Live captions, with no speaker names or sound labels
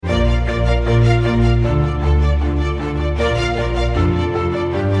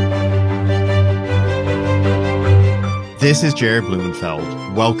This is Jared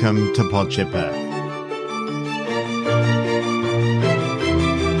Blumenfeld. Welcome to Podship Earth.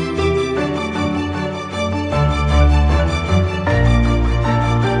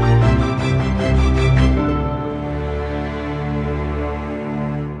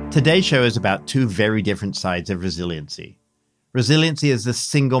 Today's show is about two very different sides of resiliency. Resiliency is the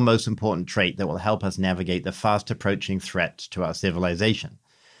single most important trait that will help us navigate the fast-approaching threats to our civilization.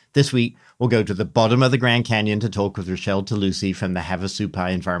 This week, we'll go to the bottom of the Grand Canyon to talk with Rochelle Talusi from the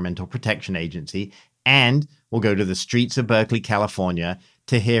Havasupai Environmental Protection Agency, and we'll go to the streets of Berkeley, California,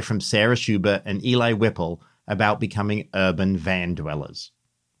 to hear from Sarah Schubert and Eli Whipple about becoming urban van dwellers.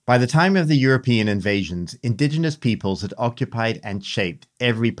 By the time of the European invasions, indigenous peoples had occupied and shaped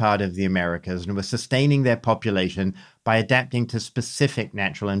every part of the Americas and were sustaining their population by adapting to specific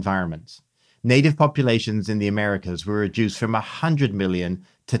natural environments. Native populations in the Americas were reduced from 100 million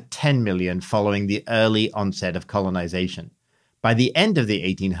to 10 million following the early onset of colonization. By the end of the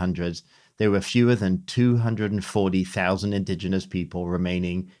 1800s, there were fewer than 240,000 indigenous people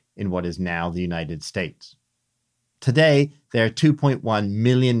remaining in what is now the United States. Today, there are 2.1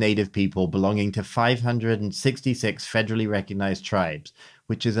 million native people belonging to 566 federally recognized tribes,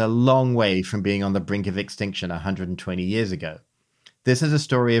 which is a long way from being on the brink of extinction 120 years ago. This is a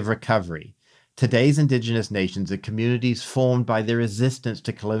story of recovery. Today's indigenous nations are communities formed by the resistance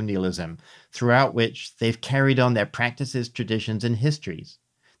to colonialism, throughout which they've carried on their practices, traditions, and histories.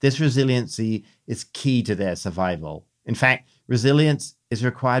 This resiliency is key to their survival. In fact, resilience is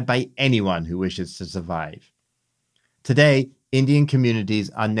required by anyone who wishes to survive. Today, Indian communities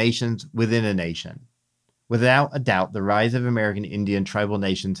are nations within a nation. Without a doubt, the rise of American Indian tribal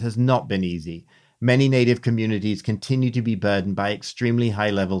nations has not been easy. Many native communities continue to be burdened by extremely high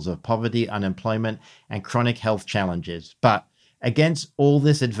levels of poverty, unemployment, and chronic health challenges. But against all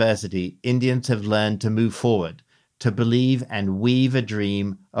this adversity, Indians have learned to move forward, to believe and weave a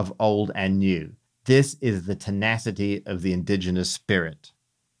dream of old and new. This is the tenacity of the indigenous spirit.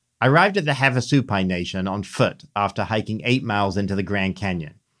 I arrived at the Havasupai Nation on foot after hiking 8 miles into the Grand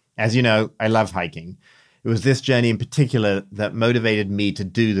Canyon. As you know, I love hiking. It was this journey in particular that motivated me to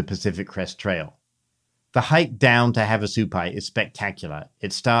do the Pacific Crest Trail. The hike down to Havasupai is spectacular.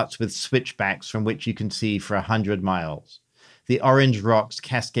 It starts with switchbacks from which you can see for 100 miles. The orange rocks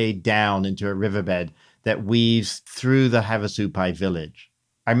cascade down into a riverbed that weaves through the Havasupai village.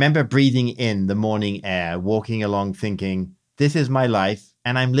 I remember breathing in the morning air, walking along thinking, this is my life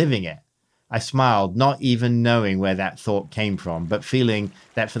and I'm living it. I smiled, not even knowing where that thought came from, but feeling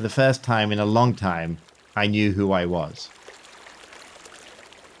that for the first time in a long time, I knew who I was.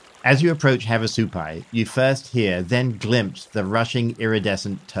 As you approach Havasupai, you first hear, then glimpse the rushing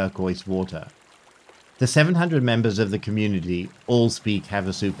iridescent turquoise water. The 700 members of the community all speak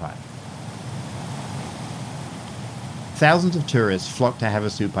Havasupai. Thousands of tourists flock to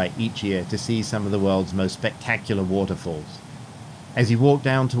Havasupai each year to see some of the world's most spectacular waterfalls. As you walk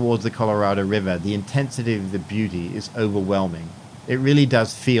down towards the Colorado River, the intensity of the beauty is overwhelming. It really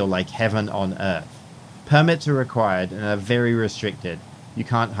does feel like heaven on earth. Permits are required and are very restricted. You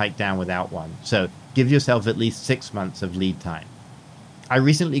can't hike down without one, so give yourself at least 6 months of lead time. I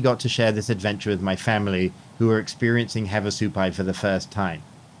recently got to share this adventure with my family who are experiencing Havasupai for the first time.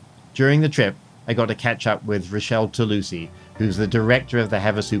 During the trip, I got to catch up with Rochelle Talusi, who's the director of the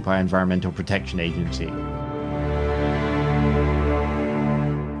Havasupai Environmental Protection Agency.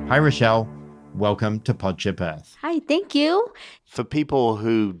 Hi, Rochelle. Welcome to Podship Earth. Hi, thank you. For people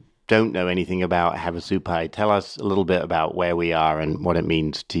who don't know anything about Havasupai, tell us a little bit about where we are and what it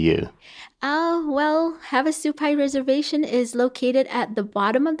means to you. Havasupai Reservation is located at the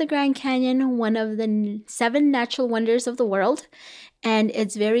bottom of the Grand Canyon, one of the 7 natural wonders of the world, and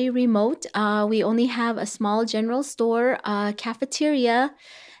it's very remote. We only have a small general store, cafeteria,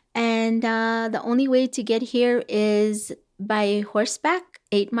 and the only way to get here is by horseback,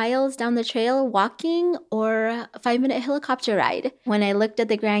 8 miles down the trail, walking, or a 5-minute helicopter ride. When I looked at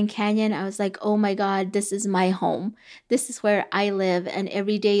the Grand Canyon, I was like, oh my God, this is my home. This is where I live. And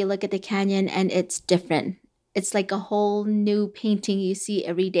every day you look at the canyon and it's different. It's like a whole new painting you see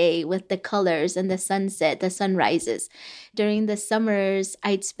every day with the colors and the sunset, the sunrises. During the summers,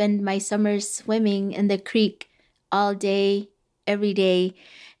 I'd spend my summers swimming in the creek all day, every day.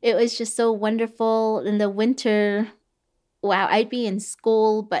 It was just so wonderful. In the winter, wow, I'd be in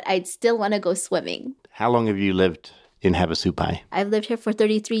school, but I'd still want to go swimming. How long have you lived in Havasupai? I've lived here for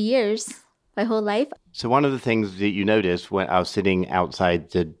 33 years, my whole life. So one of the things that you noticed when I was sitting outside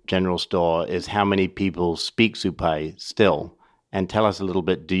the general store is how many people speak Supai still. And tell us a little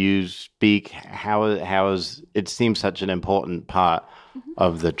bit, do you speak, how is, it seems such an important part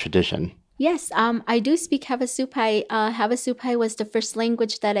of the tradition? Yes, I do speak Havasupai. Havasupai was the first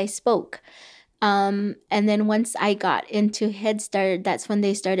language that I spoke. And then once I got into Head Start, that's when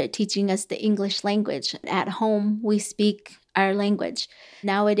they started teaching us the English language. At home, we speak our language.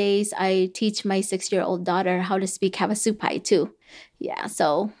 Nowadays, I teach my 6-year-old daughter how to speak Havasupai too. Yeah,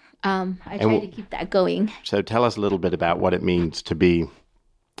 so I try to keep that going. So tell us a little bit about what it means to be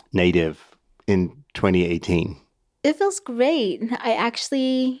Native in 2018. It feels great. I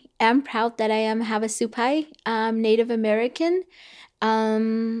actually am proud that I am Havasupai, Native American.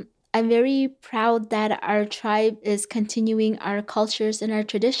 I'm very proud that our tribe is continuing our cultures and our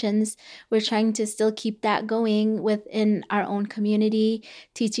traditions. We're trying to still keep that going within our own community,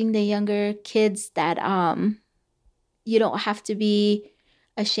 teaching the younger kids that you don't have to be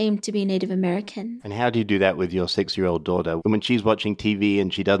ashamed to be Native American. And how do you do that with your 6-year-old daughter? When she's watching TV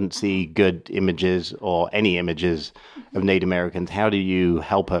and she doesn't see good images or any images of Native Americans, how do you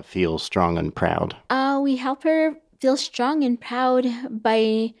help her feel strong and proud? We help her feel strong and proud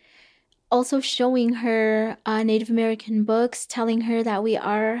by also showing her Native American books, telling her that we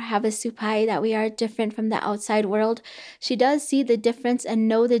are Havasupai, that we are different from the outside world. She does see the difference and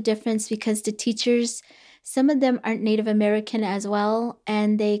know the difference because the teachers, some of them aren't Native American as well,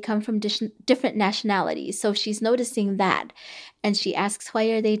 and they come from different nationalities. So she's noticing that. And she asks, why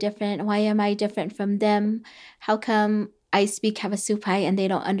are they different? Why am I different from them? How come I speak Havasupai and they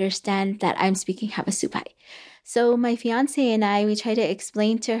don't understand that I'm speaking Havasupai? So my fiance and I, we try to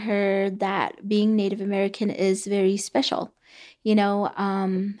explain to her that being Native American is very special. You know,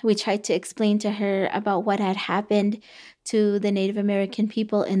 we tried to explain to her about what had happened to the Native American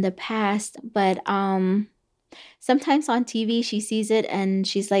people in the past. But sometimes on TV, she sees it and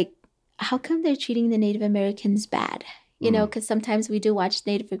she's like, how come they're treating the Native Americans bad? You know, because sometimes we do watch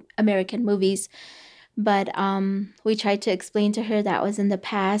Native American movies. But we tried to explain to her that was in the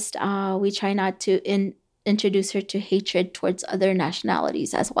past. We try not to introduce her to hatred towards other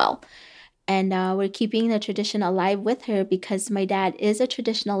nationalities as well. And we're keeping the tradition alive with her because my dad is a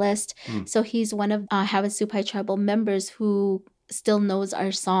traditionalist. So he's one of Havasupai tribal members who still knows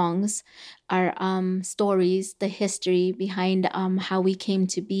our songs, our stories, the history behind how we came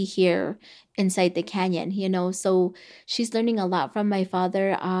to be here inside the canyon, you know. So she's learning a lot from my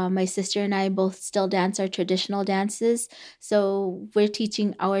father. My sister and I both still dance our traditional dances. So we're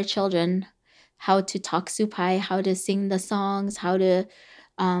teaching our children how to talk Supai, how to sing the songs, how to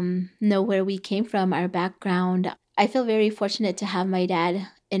know where we came from, our background. I feel very fortunate to have my dad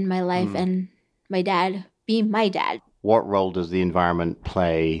in my life and my dad be my dad. What role does the environment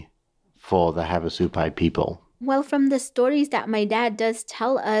play for the Havasupai people? Well, from the stories that my dad does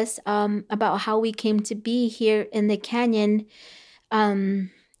tell us about how we came to be here in the canyon,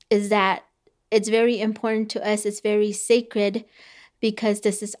 is that it's very important to us. It's very sacred because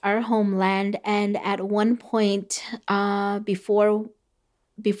this is our homeland. And at one point, before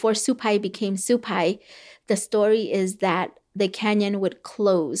Supai became Supai, the story is that the canyon would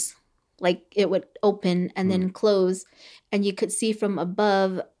close, like it would open and then close. And you could see from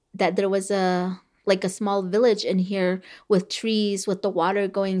above that there was a small village in here with trees, with the water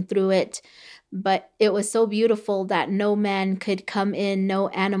going through it. But it was so beautiful that no man could come in, no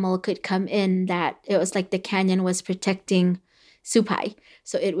animal could come in, that it was like the canyon was protecting Supai.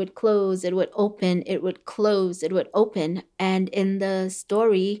 So it would close, it would open, it would close, it would open. And in the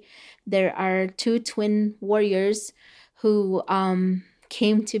story, there are two twin warriors who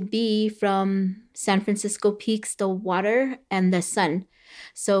came to be from San Francisco Peaks, the water and the sun.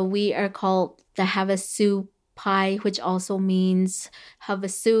 So we are called the Havasupai, which also means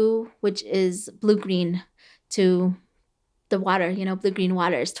Havasu, which is blue-green to the water, you know, blue-green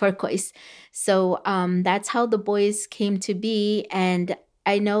waters, turquoise. So that's how the boys came to be. And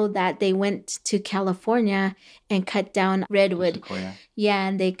I know that they went to California and cut down redwood. Sequoia. Yeah,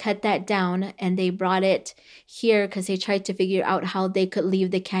 and they cut that down and they brought it here because they tried to figure out how they could leave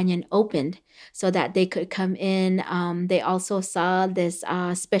the canyon opened so that they could come in. They also saw this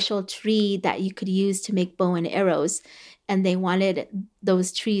special tree that you could use to make bow and arrows. And they wanted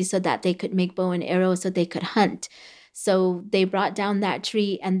those trees so that they could make bow and arrows so they could hunt. So they brought down that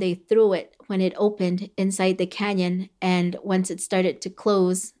tree and they threw it when it opened inside the canyon. And once it started to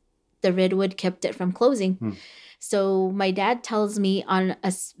close, the redwood kept it from closing. So my dad tells me on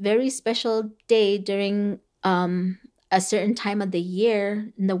a very special day during a certain time of the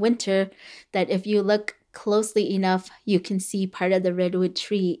year in the winter that if you look closely enough, you can see part of the redwood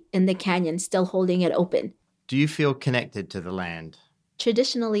tree in the canyon still holding it open. Do you feel connected to the land?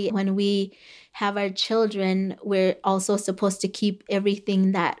 Traditionally, when we have our children, we're also supposed to keep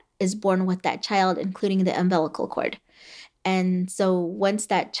everything that is born with that child, including the umbilical cord. And so once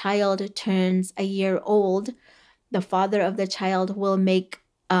that child turns a year old, the father of the child will make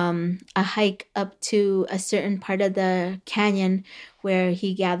a hike up to a certain part of the canyon where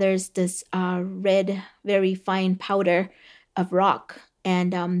he gathers this red, very fine powder of rock,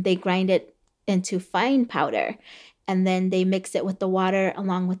 and they grind it into fine powder. And then they mix it with the water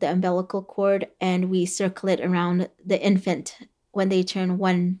along with the umbilical cord, and we circle it around the infant when they turn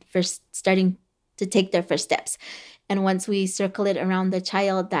one, first starting to take their first steps. And once we circle it around the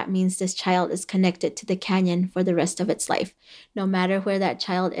child, that means this child is connected to the canyon for the rest of its life. No matter where that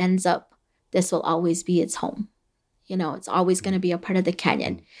child ends up, this will always be its home. You know, it's always going to be a part of the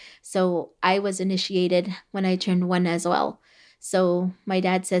canyon. So I was initiated when I turned one as well. So my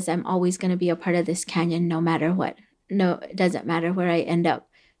dad says I'm always going to be a part of this canyon no matter what. No, it doesn't matter where I end up.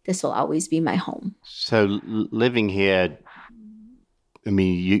 This will always be my home. So living here, I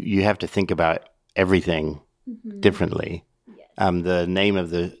mean, you have to think about everything differently. Yes. The name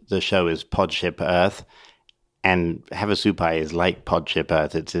of the show is Podship Earth, and Havasupai is like Podship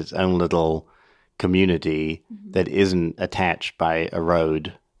Earth. It's its own little community that isn't attached by a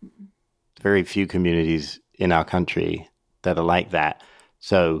road. Very few communities in our country that are like that.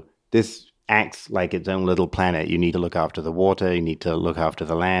 So this acts like its own little planet. You need to look after the water, you need to look after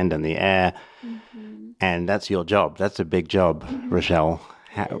the land and the air, and that's your job. That's a big job, Rochelle.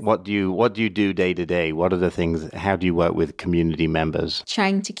 What do you do day to day? What are the things? How do you work with community members?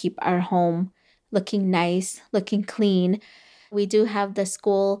 Trying to keep our home looking nice, looking clean. We do have the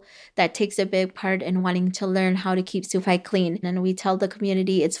school that takes a big part in wanting to learn how to keep Supai clean. And we tell the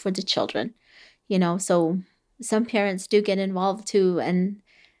community it's for the children, you know, so some parents do get involved too. And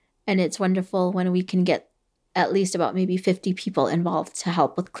it's wonderful when we can get at least about maybe 50 people involved to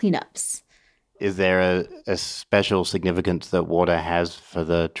help with cleanups. Is there a special significance that water has for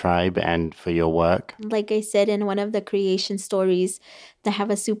the tribe and for your work? Like I said in one of the creation stories, the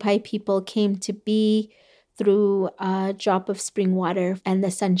Havasupai people came to be through a drop of spring water and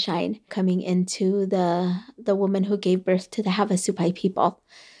the sunshine coming into the woman who gave birth to the Havasupai people.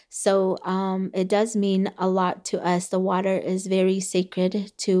 So it does mean a lot to us. The water is very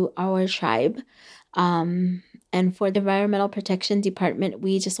sacred to our tribe. And for the Environmental Protection Department,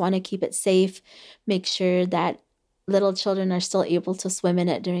 we just want to keep it safe, make sure that little children are still able to swim in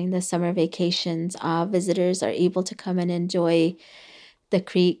it during the summer vacations. Visitors are able to come and enjoy the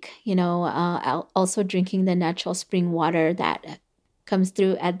creek, you know, also drinking the natural spring water that comes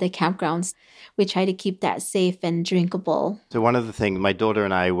through at the campgrounds. We try to keep that safe and drinkable. So one of the things, my daughter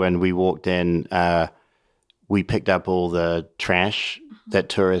and I, when we walked in, we picked up all the trash that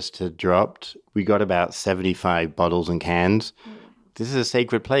tourists had dropped. We got about 75 bottles and cans. This is a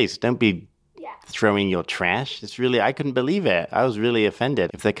sacred place. Don't be throwing your trash. It's really, I couldn't believe it. I was really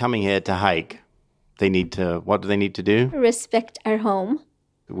offended. If they're coming here to hike, what do they need to do? Respect our home.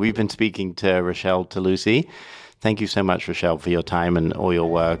 We've been speaking to Rochelle Talusi. Thank you so much, Rochelle, for your time and all your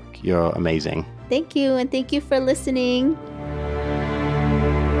work. You're amazing. Thank you, and thank you for listening.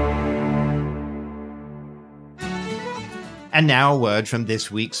 And now a word from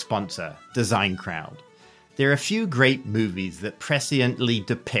this week's sponsor, Design Crowd. There are a few great movies that presciently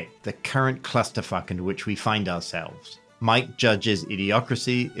depict the current clusterfuck in which we find ourselves. Mike Judge's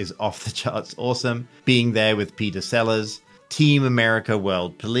Idiocracy is off the charts awesome. Being There with Peter Sellers, Team America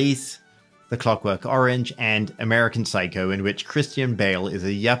World Police, The Clockwork Orange, and American Psycho, in which Christian Bale is a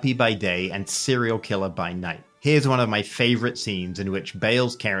yuppie by day and serial killer by night. Here's one of my favorite scenes in which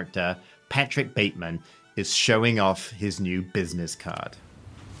Bale's character, Patrick Bateman, is showing off his new business card.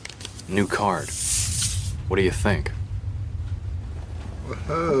 New card. What do you think?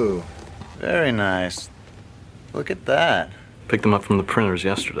 Whoa, very nice. Look at that. Picked them up from the printers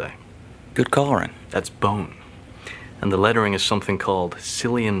yesterday. Good coloring. That's bone. And the lettering is something called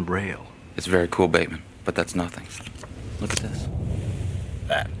Cillian Braille. It's very cool, Bateman, but that's nothing. Look at this.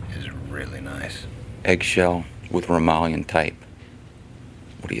 That is really nice. Eggshell with Romalian type.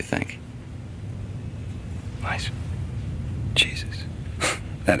 What do you think? Nice. Jesus.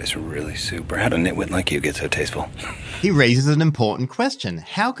 That is really super. How did a nitwit like you get so tasteful? He raises an important question.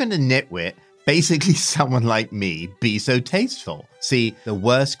 How can a nitwit, basically someone like me, be so tasteful? See, the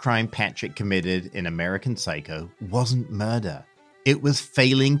worst crime Patrick committed in American Psycho wasn't murder. It was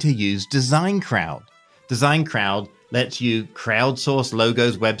failing to use Design Crowd. Design Crowd lets you crowdsource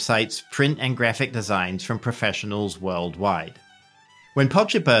logos, websites, print and graphic designs from professionals worldwide. When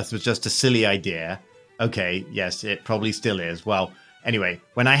Podship Earth was just a silly idea, okay, yes, it probably still is. Well, anyway,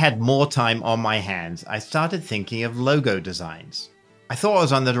 when I had more time on my hands, I started thinking of logo designs. I thought I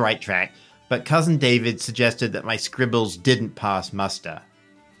was on the right track, but Cousin David suggested that my scribbles didn't pass muster.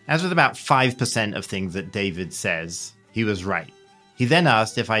 As with about 5% of things that David says, He was right. He then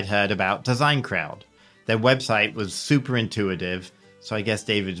asked if I'd heard about Design Crowd. Their website was super intuitive, so I guess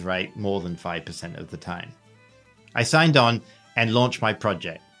David's right more than 5% of the time. I signed on and launched my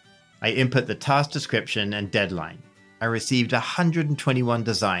project. I input the task description and deadline. I received 121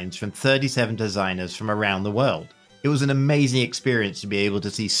 designs from 37 designers from around the world. It was an amazing experience to be able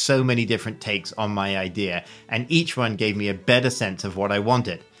to see so many different takes on my idea, and each one gave me a better sense of what I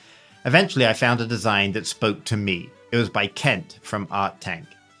wanted. Eventually, I found a design that spoke to me. It was by Kent from Art Tank.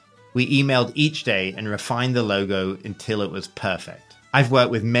 We emailed each day and refined the logo until it was perfect. I've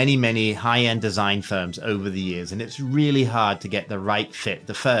worked with many high-end design firms over the years, and it's really hard to get the right fit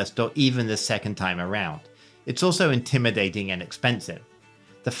the first or even the second time around. It's also intimidating and expensive.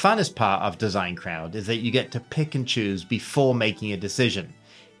 The funnest part of Design Crowd is that you get to pick and choose before making a decision.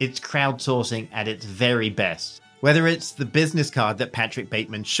 It's crowdsourcing at its very best. Whether it's the business card that Patrick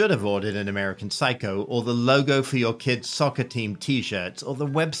Bateman should have ordered in American Psycho, or the logo for your kids' soccer team t-shirts, or the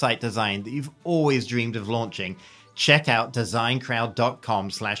website design that you've always dreamed of launching, check out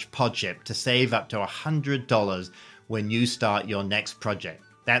designcrowd.com/podship to save up to $100 when you start your next project.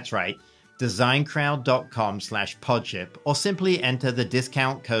 That's right, designcrowd.com/podship, or simply enter the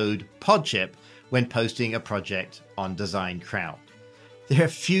discount code PODSHIP when posting a project on Design Crowd. There are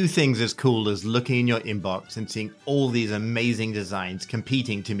few things as cool as looking in your inbox and seeing all these amazing designs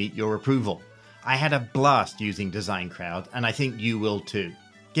competing to meet your approval. I had a blast using Design Crowd, and I think you will too.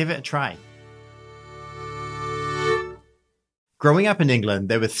 Give it a try. Growing up in England,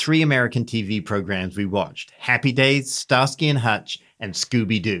 there were 3 American TV programs we watched: Happy Days, Starsky and Hutch, and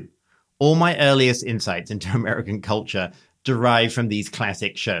Scooby-Doo. All my earliest insights into American culture derive from these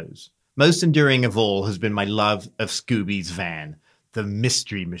classic shows. Most enduring of all has been my love of Scooby's van, the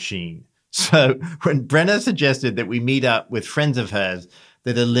Mystery Machine. So when Brenna suggested that we meet up with friends of hers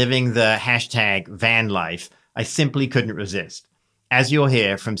that are living the hashtag van life, I simply couldn't resist. As you'll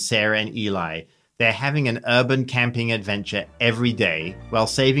hear from Sarah and Eli, they're having an urban camping adventure every day while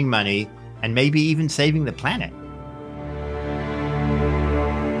saving money and maybe even saving the planet.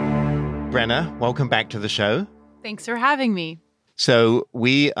 Brenna, welcome back to the show. Thanks for having me. So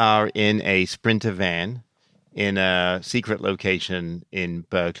we are in a Sprinter van in a secret location in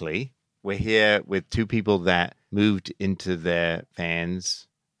Berkeley. We're here with 2 people that moved into their vans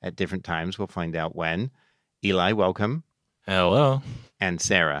at different times. We'll find out when. Eli, welcome. Hello. And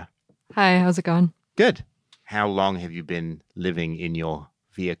Sarah. Hi, how's it going? Good. How long have you been living in your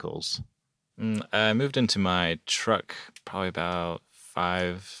vehicles? I moved into my truck probably about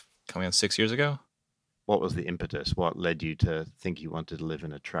coming on 6 years ago. What was the impetus? What led you to think you wanted to live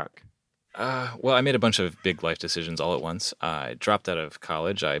in a truck? Well, I made a bunch of big life decisions all at once. I dropped out of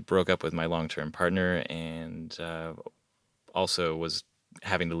college. I broke up with my long-term partner and also was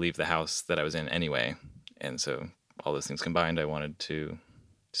having to leave the house that I was in anyway. And so all those things combined, I wanted to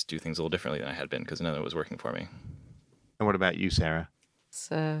just do things a little differently than I had been because none of it was working for me. And what about you, Sarah?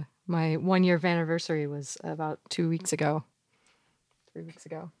 So my 1-year anniversary was about 2 weeks ago. 3 weeks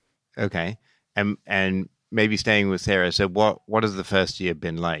ago. Okay. And maybe staying with Sarah, so what has the first year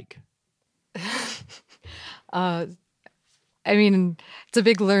been like? I mean, it's a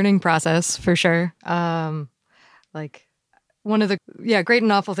big learning process for sure. Like one of the great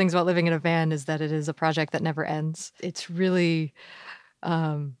and awful things about living in a van is that it is a project that never ends. It's really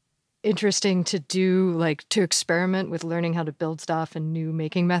interesting to do, like to experiment with learning how to build stuff and new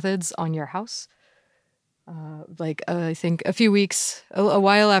making methods on your house. I think a few weeks, a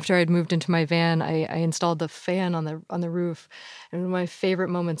while after I'd moved into my van, I installed the fan on the roof. And one of my favorite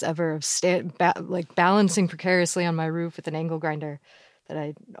moments ever of balancing precariously on my roof with an angle grinder that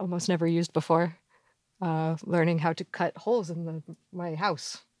I almost never used before, learning how to cut holes in my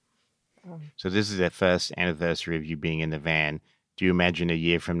house. So this is the first anniversary of you being in the van. Do you imagine a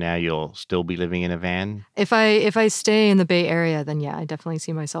year from now you'll still be living in a van? If I stay in the Bay Area, then yeah, I definitely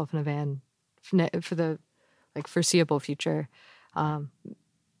see myself in a van for the foreseeable future.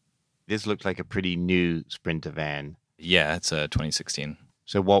 This looked like a pretty new Sprinter van. Yeah, it's 2016.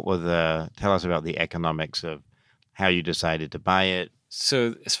 So tell us about the economics of how you decided to buy it.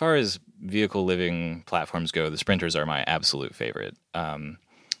 So as far as vehicle living platforms go, the Sprinters are my absolute favorite.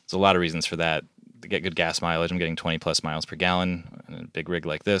 There's a lot of reasons for that. They get good gas mileage. I'm getting 20 plus miles per gallon in a big rig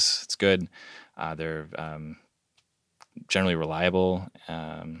like this. It's good. They're generally reliable,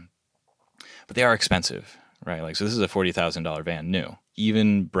 but they are expensive. Right, so this is a $40,000 van new.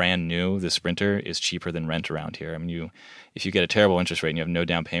 Even brand new, the Sprinter is cheaper than rent around here. I mean, if you get a terrible interest rate and you have no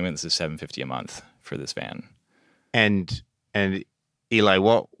down payment, this is $750 a month for this van. And Eli,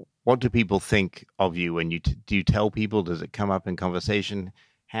 what do people think of you when do you tell people? Does it come up in conversation?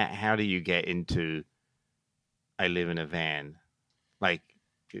 How do you get into I live in a van? Like,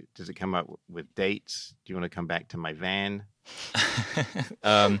 does it come up with dates? Do you want to come back to my van?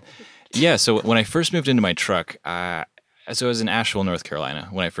 Yeah, so when I first moved into my truck, so I was in Asheville, North Carolina,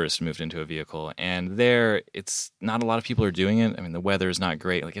 when I first moved into a vehicle. And there, it's not a lot of people are doing it. I mean, the weather is not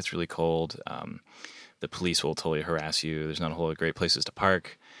great. Like, it's really cold. The police will totally harass you. There's not a whole lot of great places to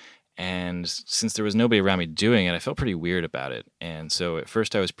park. And since there was nobody around me doing it, I felt pretty weird about it. And so at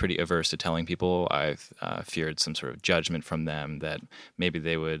first I was pretty averse to telling people. I feared some sort of judgment from them, that maybe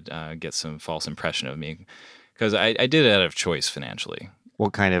they would get some false impression of me. Because I did it out of choice financially.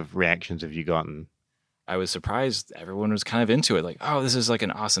 What kind of reactions have you gotten? I was surprised everyone was kind of into it. Like, oh, this is like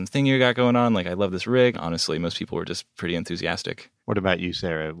an awesome thing you got going on. Like, I love this rig. Honestly, most people were just pretty enthusiastic. What about you,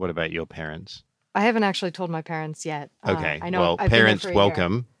 Sarah? What about your parents? I haven't actually told my parents yet. Okay. I know. Well, I've been there parents, for a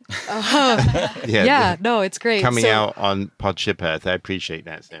welcome. Yeah, no, it's great. Coming out on Pod Ship Earth. I appreciate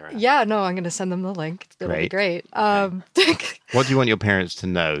that, Sarah. Yeah, no, I'm going to send them the link. It'll be great. What do you want your parents to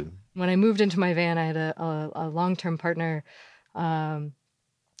know? When I moved into my van, I had a long-term partner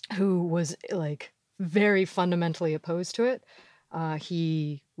who was like very fundamentally opposed to it.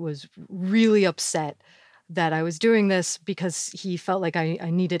 He was really upset that I was doing this because he felt like I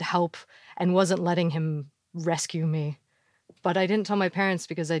needed help and wasn't letting him rescue me. But I didn't tell my parents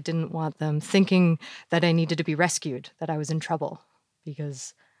because I didn't want them thinking that I needed to be rescued, that I was in trouble,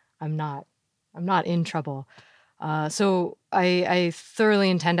 because I'm not in trouble. So I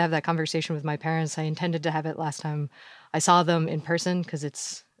thoroughly intend to have that conversation with my parents. I intended to have it last time I saw them in person, because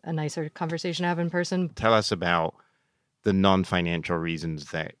it's a nicer conversation to have in person. Tell us about the non-financial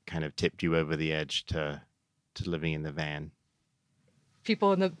reasons that kind of tipped you over the edge to living in the van.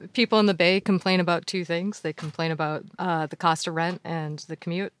 People in the Bay complain about two things. They complain about the cost of rent and the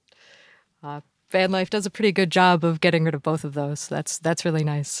commute. Van life does a pretty good job of getting rid of both of those. That's really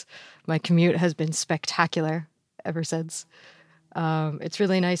nice. My commute has been spectacular ever since. It's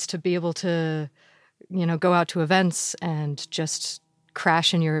really nice to be able to, go out to events and just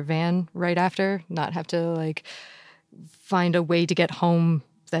crash in your van right after, not have to like find a way to get home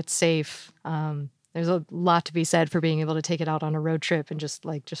that's safe. There's a lot to be said for being able to take it out on a road trip and just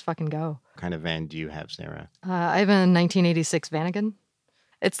fucking go. What kind of van do you have, Sarah? I have a 1986 Vanagon.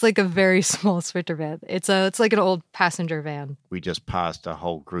 It's like a very small Swifter van. It's like an old passenger van. We just passed a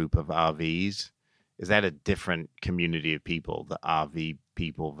whole group of RVs. Is that a different community of people, the RV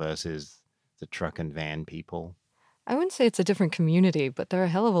people versus the truck and van people? I wouldn't say it's a different community, but they're a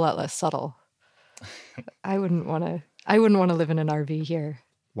hell of a lot less subtle. I wouldn't want to live in an RV here.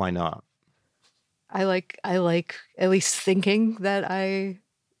 Why not? I like at least thinking that I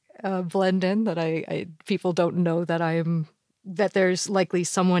blend in, that I people don't know that there's likely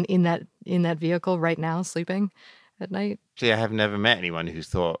someone in that vehicle right now sleeping at night. See, I have never met anyone who's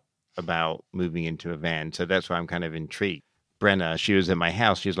thought about moving into a van, so that's why I'm kind of intrigued. Brenna, she was at my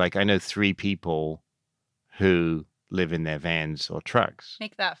house. She was like, I know 3 people who live in their vans or trucks.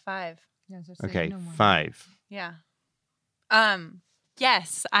 Make that 5. Yeah, okay, 5. Yeah.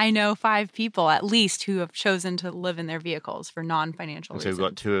 Yes, I know 5 people at least who have chosen to live in their vehicles for non-financial reasons. So we've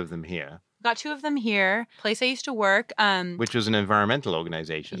got 2 of them here. Got 2 of them here. Place I used to work. Which was an environmental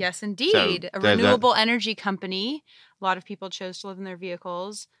organization. Yes, indeed. A renewable energy company. A lot of people chose to live in their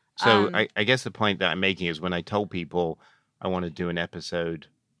vehicles. So I guess the point that I'm making is when I told people I want to do an episode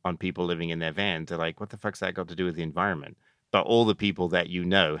on people living in their vans, they're like, what the fuck's that got to do with the environment? But all the people that you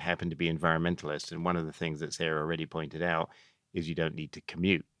know happen to be environmentalists. And one of the things that Sarah already pointed out is you don't need to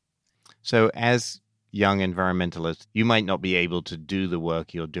commute. So as young environmentalists, you might not be able to do the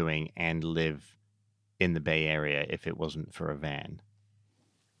work you're doing and live in the Bay Area if it wasn't for a van.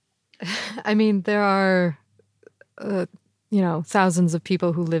 I mean, there are, thousands of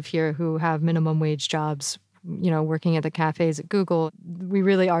people who live here who have minimum wage jobs, working at the cafes at Google. We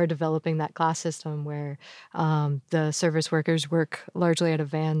really are developing that class system where the service workers work largely out of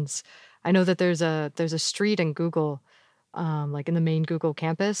vans. I know that there's a street in Google, like in the main Google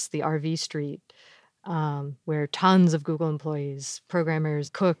campus, the RV Street, where tons of Google employees, programmers,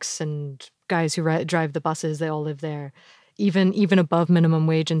 cooks, and guys who drive the buses, they all live there. Even above minimum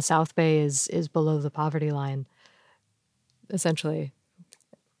wage in South Bay is below the poverty line, essentially.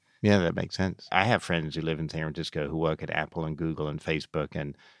 Yeah, that makes sense. I have friends who live in San Francisco who work at Apple and Google and Facebook,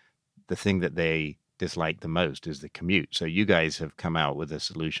 and the thing that they dislike the most is the commute. So you guys have come out with a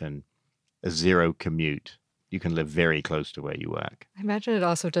solution, a 0 commute. You can live very close to where you work. I imagine it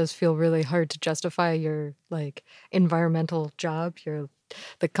also does feel really hard to justify your environmental job,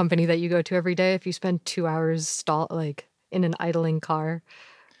 the company that you go to every day, if you spend 2 hours in an idling car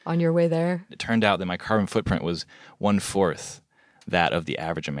on your way there. It turned out that my carbon footprint was 1/4 that of the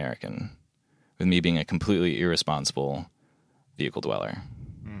average American. with me being a completely irresponsible vehicle dweller.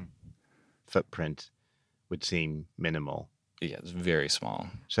 Footprint would seem minimal. Yeah, it's very small.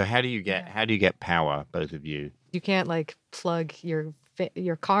 So how do you get power, both of you? You can't like plug your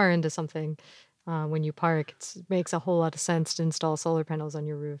car into something when you park. It makes a whole lot of sense to install solar panels on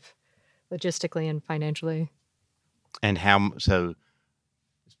your roof, logistically and financially. And so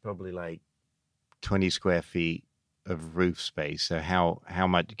it's probably like 20 square feet of roof space. So how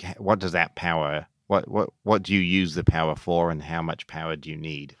much? What does that power? What do you use the power for, and how much power do you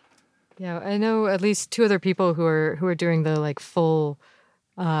need? Yeah, I know at least 2 other people who are doing the like full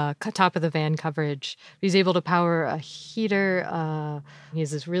top of the van coverage. He's able to power a heater. He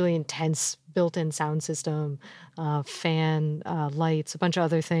has this really intense built-in sound system, fan, lights, a bunch of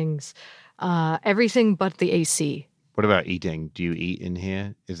other things. Everything but the AC. What about eating? Do you eat in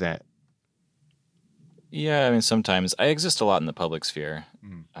here? Is that? Yeah, I mean, sometimes I exist a lot in the public sphere.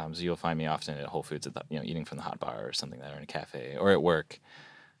 So you'll find me often at Whole Foods, eating from the hot bar or something like that, or in a cafe, or at work.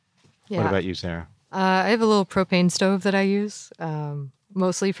 Yeah. What about you, Sarah? I have a little propane stove that I use,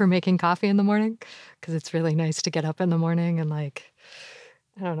 mostly for making coffee in the morning, because it's really nice to get up in the morning and like,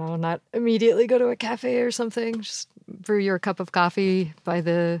 I don't know, not immediately go to a cafe or something. Just brew your cup of coffee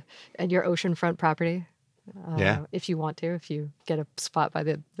at your oceanfront property. If you want to, if you get a spot by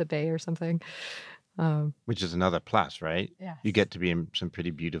the bay or something. Which is another plus, right? Yeah. You get to be in some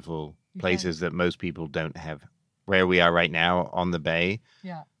pretty beautiful places that most people don't have. Where we are right now on the bay,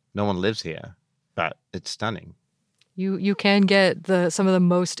 no one lives here, but it's stunning. You can get some of the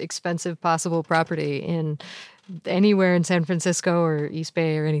most expensive possible property in anywhere in San Francisco or East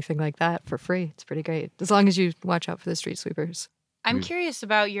Bay or anything like that for free. It's pretty great, as long as you watch out for the street sweepers. I'm curious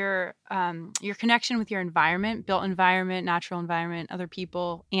about your connection with your environment, built environment, natural environment, other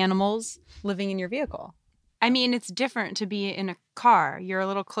people, animals living in your vehicle. I mean, it's different to be in a car. You're a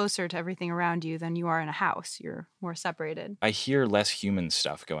little closer to everything around you than you are in a house. You're more separated. I hear less human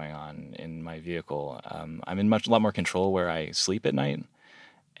stuff going on in my vehicle. I'm in a lot more control where I sleep at night.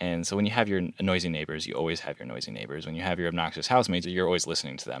 And so when you have your noisy neighbors, you always have your noisy neighbors. When you have your obnoxious housemates, you're always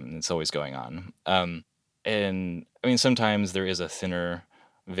listening to them, and it's always going on. And I mean, sometimes there is a thinner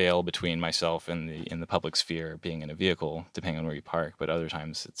veil between myself and the public sphere being in a vehicle, depending on where you park. But other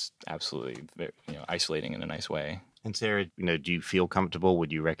times, it's absolutely isolating in a nice way. And Sarah, do you feel comfortable?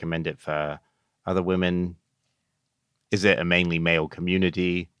 Would you recommend it for other women? Is it a mainly male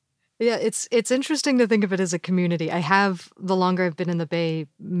community? Yeah, it's interesting to think of it as a community. I have, the longer I've been in the Bay,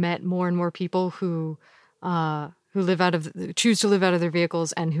 met more and more people who choose to live out of their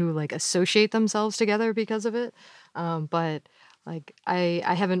vehicles and who like associate themselves together because of it. But like I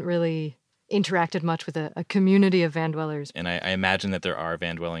haven't really interacted much with a community of van dwellers. And I imagine that there are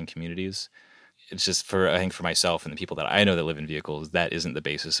van dwelling communities. It's just I think for myself and the people that I know that live in vehicles, that isn't the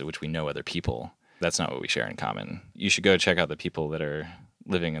basis at which we know other people. That's not what we share in common. You should go check out the people that are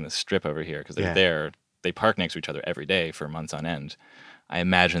living in the strip over here, because they're there. They park next to each other every day for months on end. I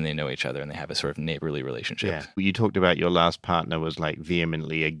imagine they know each other and they have a sort of neighborly relationship. Yeah. You talked about your last partner was like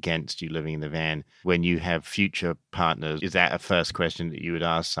vehemently against you living in the van. When you have future partners, is that a first question that you would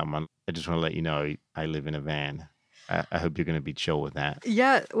ask someone? I just want to let you know I live in a van. I hope you're going to be chill with that.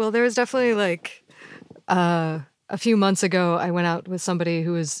 Yeah, well, there was definitely like a few months ago, I went out with somebody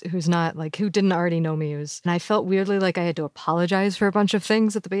who's not like, who didn't already know me. And I felt weirdly like I had to apologize for a bunch of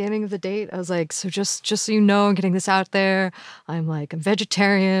things at the beginning of the date. I was like, so just so you know, I'm getting this out there. I'm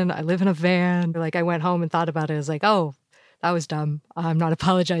vegetarian. I live in a van. Like I went home and thought about it. I was like, oh, that was dumb. I'm not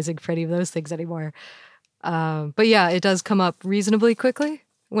apologizing for any of those things anymore. But yeah, it does come up reasonably quickly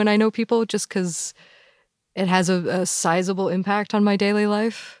when I know people, just because it has a sizable impact on my daily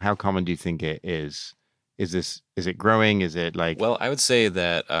life. How common do you think it is? Is it growing? Is it like... Well, I would say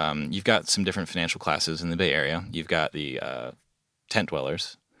that you've got some different financial classes in the Bay Area. You've got the tent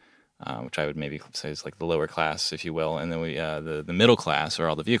dwellers, which I would maybe say is like the lower class, if you will. And then the middle class are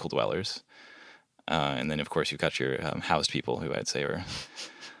all the vehicle dwellers. And then, of course, you've got your housed people, who I'd say are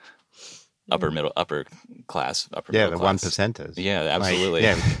upper class. Yeah, the one percenters. Yeah, absolutely.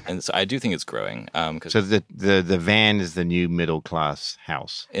 Like, yeah. And so I do think it's growing. So the van is the new middle class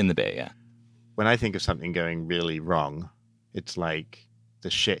house. In the Bay, yeah. When I think of something going really wrong, it's like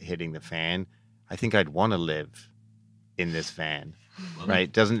the shit hitting the fan. I think I'd want to live in this van,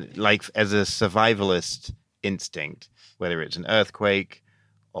 right? Doesn't, like, as a survivalist instinct, whether it's an earthquake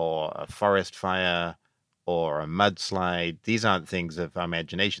or a forest fire or a mudslide, these aren't things of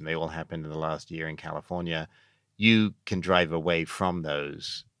imagination. They all happened in the last year in California. You can drive away from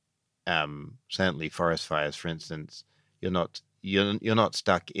those. Certainly forest fires, for instance, you're not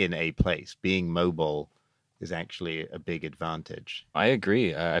stuck in a place. Being mobile is actually a big advantage. I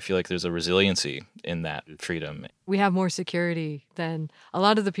agree. I feel like there's a resiliency in that freedom. We have more security than a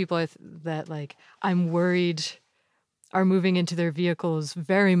lot of the people that like I'm worried are moving into their vehicles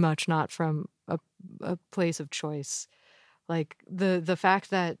very much not from a place of choice. Like the fact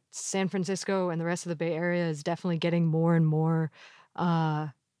that San Francisco and the rest of the Bay Area is definitely getting more and more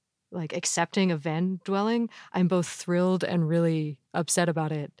like accepting of van dwelling, I'm both thrilled and really upset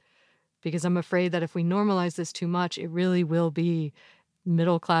about it, because I'm afraid that if we normalize this too much, it really will be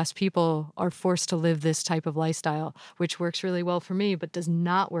middle-class people are forced to live this type of lifestyle, which works really well for me, but does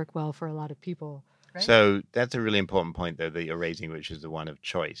not work well for a lot of people. Right? So that's a really important point, though, that you're raising, which is the one of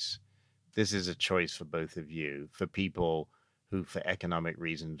choice. This is a choice for both of you, for people who, for economic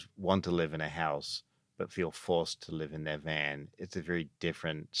reasons, want to live in a house but feel forced to live in their van. It's a very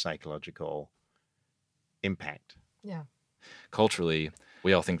different psychological impact. Yeah. Culturally,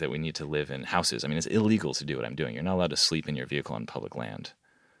 we all think that we need to live in houses. I mean, it's illegal to do what I'm doing. You're not allowed to sleep in your vehicle on public land.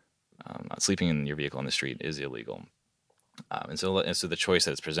 Sleeping in your vehicle on the street is illegal. And so the choice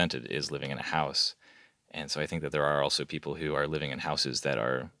that's presented is living in a house. And so I think that there are also people who are living in houses that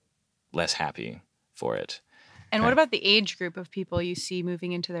are less happy for it. And what about the age group of people you see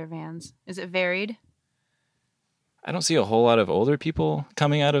moving into their vans? Is it varied? I don't see a whole lot of older people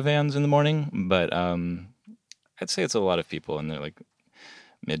coming out of vans in the morning, but I'd say it's a lot of people in their like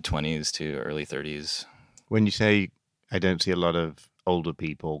mid-20s to early 30s. When you say I don't see a lot of older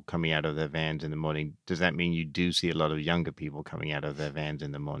people coming out of their vans in the morning, does that mean you do see a lot of younger people coming out of their vans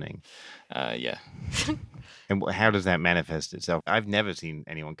in the morning? Yeah. And how does that manifest itself? I've never seen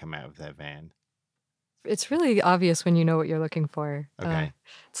anyone come out of their van. It's really obvious when you know what you're looking for. Okay.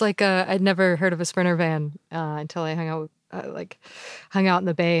 It's like I'd never heard of a Sprinter van until I hung out in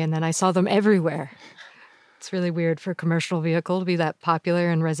the Bay, and then I saw them everywhere. It's really weird for a commercial vehicle to be that popular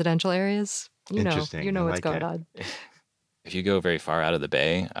in residential areas. You know what's going on. If you go very far out of the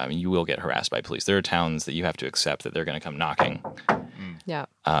Bay, you will get harassed by police. There are towns that you have to accept that they're going to come knocking. Yeah.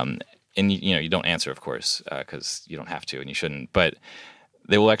 And you don't answer, of course, because you don't have to and you shouldn't. But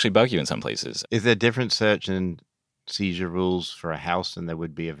they will actually bug you in some places. Is there different search and seizure rules for a house than there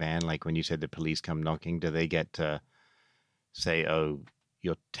would be a van? Like when you said the police come knocking, do they get to say, "Oh,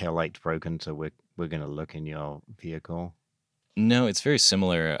 your taillight's broken, so we're going to look in your vehicle"? No, it's very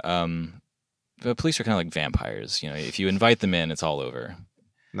similar. The police are kind of like vampires. If you invite them in, it's all over.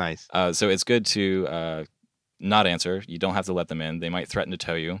 Nice. So it's good to not answer. You don't have to let them in. They might threaten to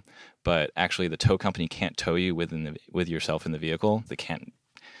tow you, but actually the tow company can't tow you with yourself in the vehicle. They can't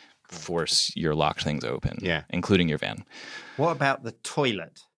force your locked things open, including your van. What about the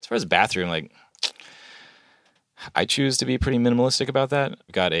toilet? As far as bathroom, I choose to be pretty minimalistic about that.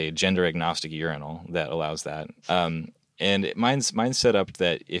 I've got a gender agnostic urinal that allows that. And mine's set up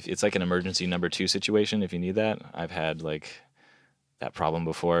that if it's like an emergency number 2 situation, if you need that. I've had that problem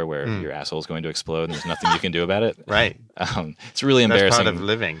before where your asshole's going to explode and there's nothing you can do about it. Right. It's really embarrassing. That's part of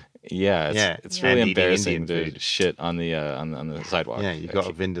living. Yeah, it's really embarrassing to shit on the sidewalk. Yeah, you got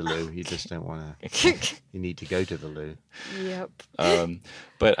a Vindaloo. You just don't want to. You need to go to the loo. Yep.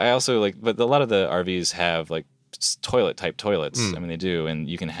 But I also but a lot of the RVs have toilet type toilets. I mean, they do, and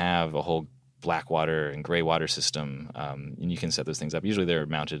you can have a whole black water and gray water system, and you can set those things up. Usually, they're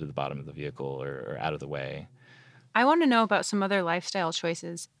mounted to the bottom of the vehicle or out of the way. I want to know about some other lifestyle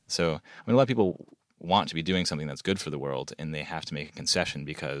choices. So, a lot of people want to be doing something that's good for the world, and they have to make a concession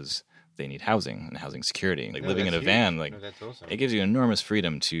because they need housing and housing security. Living in a van, that's awesome. It gives you enormous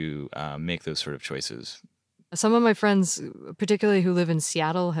freedom to make those sort of choices. Some of my friends, particularly who live in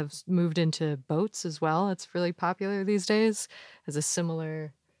Seattle, have moved into boats as well. It's really popular these days as a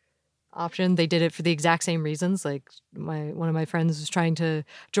similar option. They did it for the exact same reasons. One of my friends was trying to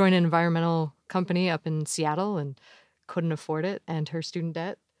join an environmental company up in Seattle and couldn't afford it and her student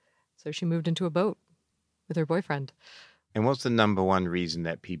debt. So she moved into a boat with her boyfriend. And what's the number one reason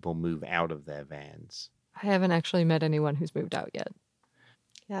that people move out of their vans? I haven't actually met anyone who's moved out yet.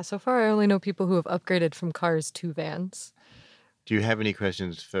 Yeah, so far I only know people who have upgraded from cars to vans. Do you have any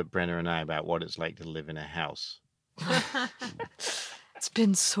questions for Brenna and I about what it's like to live in a house? It's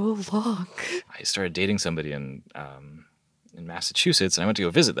been so long. I started dating somebody in Massachusetts, and I went to go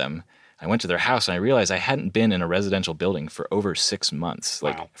visit them. I went to their house, and I realized I hadn't been in a residential building for over 6 months,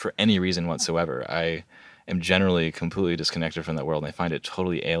 for any reason whatsoever. I am generally completely disconnected from that world, and I find it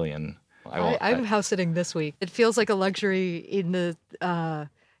totally alien. I'm house sitting this week. It feels like a luxury in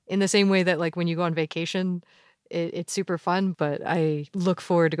the same way that when you go on vacation, it's super fun, but I look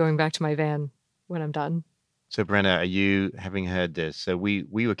forward to going back to my van when I'm done. So, Brenna, are you, having heard this, so we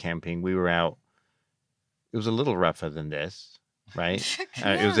were camping, we were out, it was a little rougher than this, right?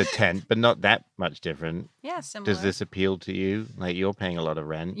 Yeah. It was a tent, but not that much different. Yeah, similar. Does this appeal to you? Like, you're paying a lot of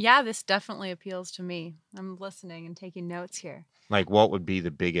rent. Yeah, this definitely appeals to me. I'm listening and taking notes here. Like, what would be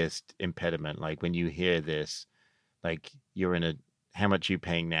the biggest impediment? Like, when you hear this, like, how much are you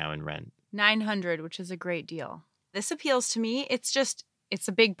paying now in rent? $900, which is a great deal. This appeals to me. It's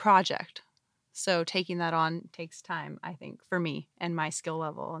a big project. So taking that on takes time, I think, for me and my skill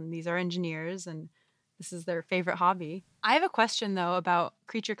level. And these are engineers, and this is their favorite hobby. I have a question, though, about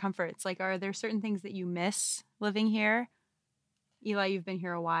creature comforts. Like, are there certain things that you miss living here? Eli, you've been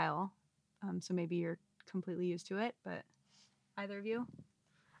here a while, so maybe you're completely used to it, but either of you?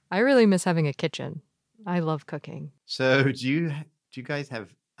 I really miss having a kitchen. I love cooking. So do you guys have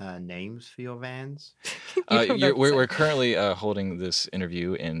names for your vans? We're currently holding this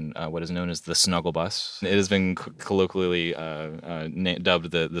interview in what is known as the Snuggle Bus. It has been colloquially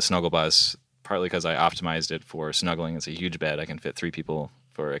dubbed the Snuggle Bus, partly because I optimized it for snuggling. It's a huge bed. I can fit 3 people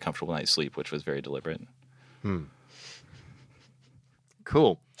for a comfortable night's sleep, which was very deliberate.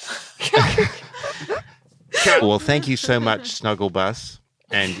 Cool. Well, thank you so much, Snuggle Bus,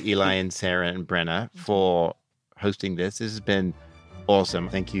 and Eli and Sarah and Brenna, for hosting this. This has been awesome.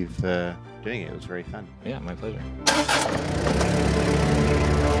 Thank you for doing it. It was very fun. Yeah, my pleasure.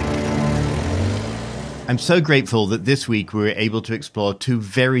 I'm so grateful that this week we were able to explore 2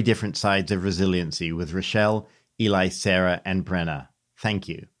 very different sides of resiliency with Rochelle, Eli, Sarah, and Brenna. Thank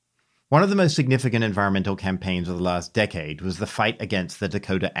you. One of the most significant environmental campaigns of the last decade was the fight against the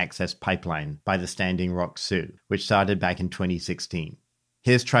Dakota Access Pipeline by the Standing Rock Sioux, which started back in 2016.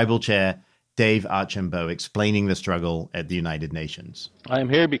 Here's Tribal Chair Dave Archambault explaining the struggle at the United Nations. I am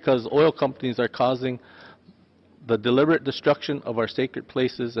here because oil companies are causing the deliberate destruction of our sacred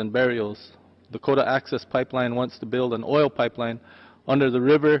places and burials. Dakota Access Pipeline wants to build an oil pipeline under the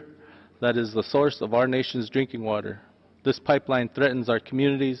river that is the source of our nation's drinking water. This pipeline threatens our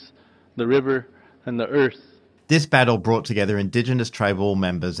communities, the river, and the earth. This battle brought together indigenous tribal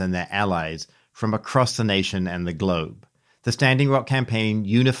members and their allies from across the nation and the globe. The Standing Rock campaign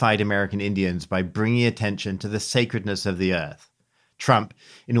unified American Indians by bringing attention to the sacredness of the earth. Trump,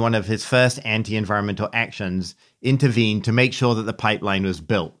 in one of his first anti-environmental actions, intervened to make sure that the pipeline was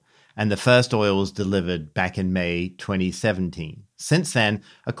built, and the first oil was delivered back in May 2017. Since then,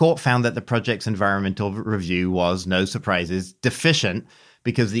 a court found that the project's environmental review was, no surprises, deficient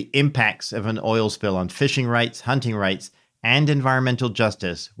because the impacts of an oil spill on fishing rights, hunting rights, and environmental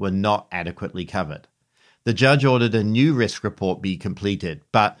justice were not adequately covered. The judge ordered a new risk report be completed,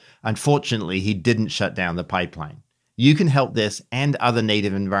 but unfortunately he didn't shut down the pipeline. You can help this and other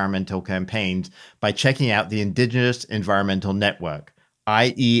Native environmental campaigns by checking out the Indigenous Environmental Network,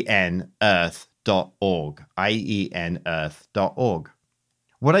 IENEarth.org, IENEarth.org.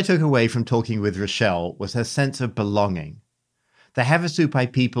 What I took away from talking with Rochelle was her sense of belonging. The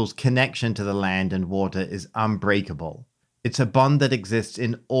Havasupai people's connection to the land and water is unbreakable. It's a bond that exists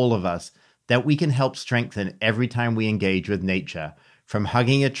in all of us that we can help strengthen every time we engage with nature, from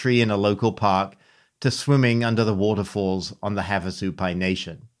hugging a tree in a local park to swimming under the waterfalls on the Havasupai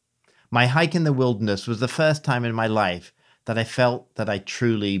Nation. My hike in the wilderness was the first time in my life that I felt that I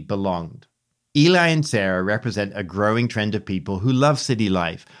truly belonged. Eli and Sarah represent a growing trend of people who love city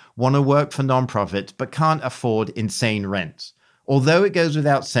life, want to work for nonprofits, but can't afford insane rents. Although it goes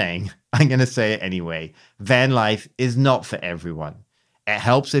without saying, I'm going to say it anyway, van life is not for everyone. It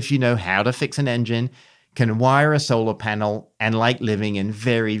helps if you know how to fix an engine, can wire a solar panel, and like living in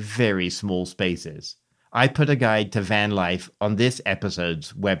very, very small spaces. I put a guide to van life on this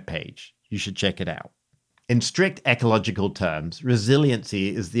episode's webpage. You should check it out. In strict ecological terms,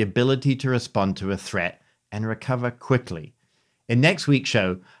 resiliency is the ability to respond to a threat and recover quickly. In next week's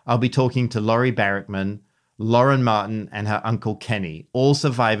show, I'll be talking to Laurie Barrickman, Lauren Martin, and her uncle Kenny, all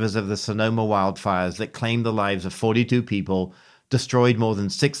survivors of the Sonoma wildfires that claimed the lives of 42 people, destroyed more than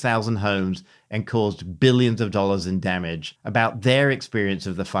 6,000 homes, and caused billions of dollars in damage, about their experience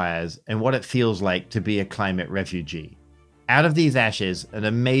of the fires and what it feels like to be a climate refugee. Out of these ashes, an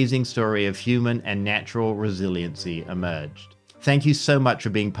amazing story of human and natural resiliency emerged. Thank you so much for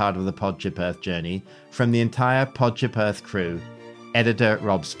being part of the Podship Earth journey. From the entire Podship Earth crew, editor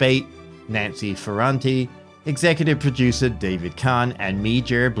Rob Spate, Nancy Ferranti, executive producer David Kahn, and me,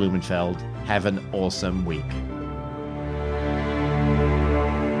 Jared Blumenfeld, have an awesome week.